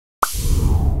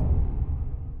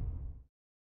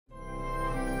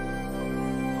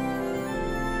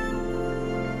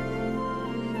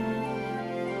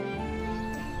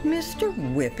Mr.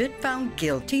 Whippet found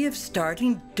guilty of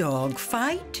starting dog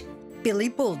fight? Billy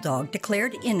Bulldog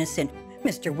declared innocent.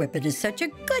 Mr. Whippet is such a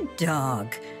good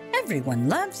dog. Everyone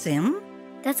loves him.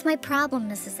 That's my problem,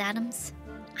 Mrs. Adams.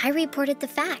 I reported the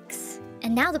facts,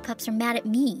 and now the pups are mad at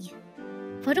me.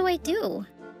 What do I do?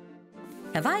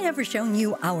 Have I ever shown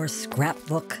you our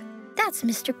scrapbook? That's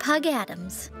Mr. Pug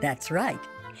Adams. That's right.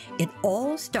 It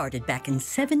all started back in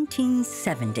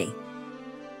 1770.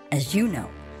 As you know,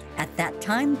 at that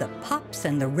time, the Pups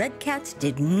and the Red Cats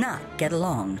did not get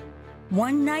along.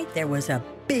 One night, there was a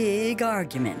big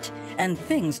argument, and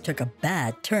things took a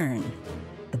bad turn.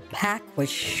 The pack was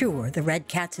sure the Red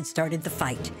Cats had started the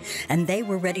fight, and they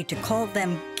were ready to call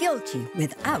them guilty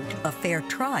without a fair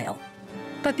trial.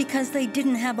 But because they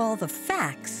didn't have all the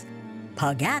facts,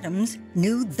 Pug Adams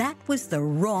knew that was the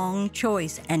wrong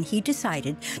choice, and he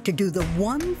decided to do the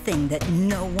one thing that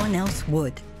no one else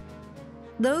would.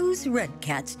 Those Red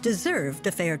Cats deserved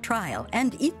a fair trial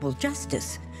and equal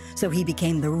justice, so he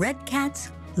became the Red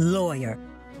Cats' lawyer.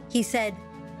 He said,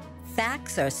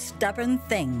 "Facts are stubborn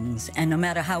things, and no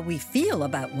matter how we feel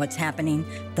about what's happening,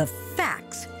 the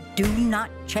facts do not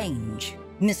change."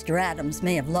 Mr. Adams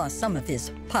may have lost some of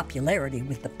his popularity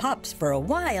with the Pups for a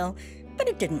while, but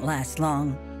it didn't last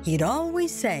long. He'd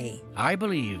always say, "I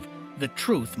believe the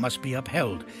truth must be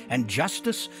upheld and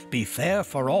justice be fair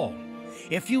for all.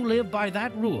 If you live by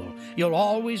that rule, you'll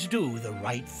always do the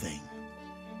right thing."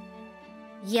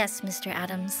 Yes, Mr.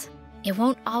 Adams. It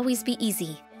won't always be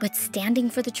easy, but standing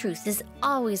for the truth is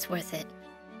always worth it.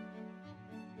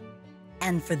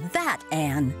 And for that,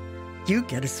 Anne, you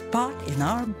get a spot in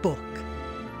our book.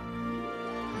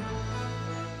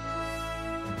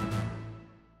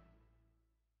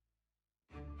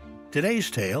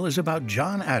 Today's tale is about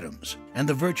John Adams and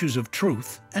the virtues of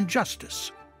truth and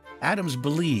justice. Adams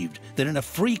believed that in a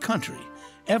free country,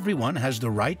 everyone has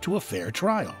the right to a fair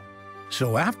trial.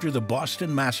 So after the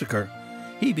Boston Massacre,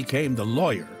 he became the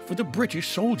lawyer for the British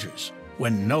soldiers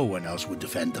when no one else would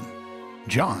defend them.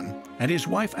 John and his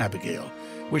wife Abigail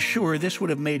were sure this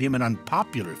would have made him an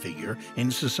unpopular figure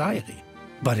in society.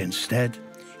 But instead,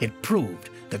 it proved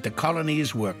that the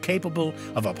colonies were capable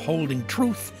of upholding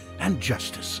truth and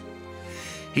justice.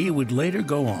 He would later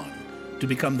go on to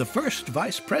become the first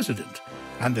vice president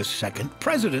and the second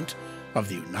president of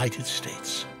the United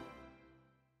States.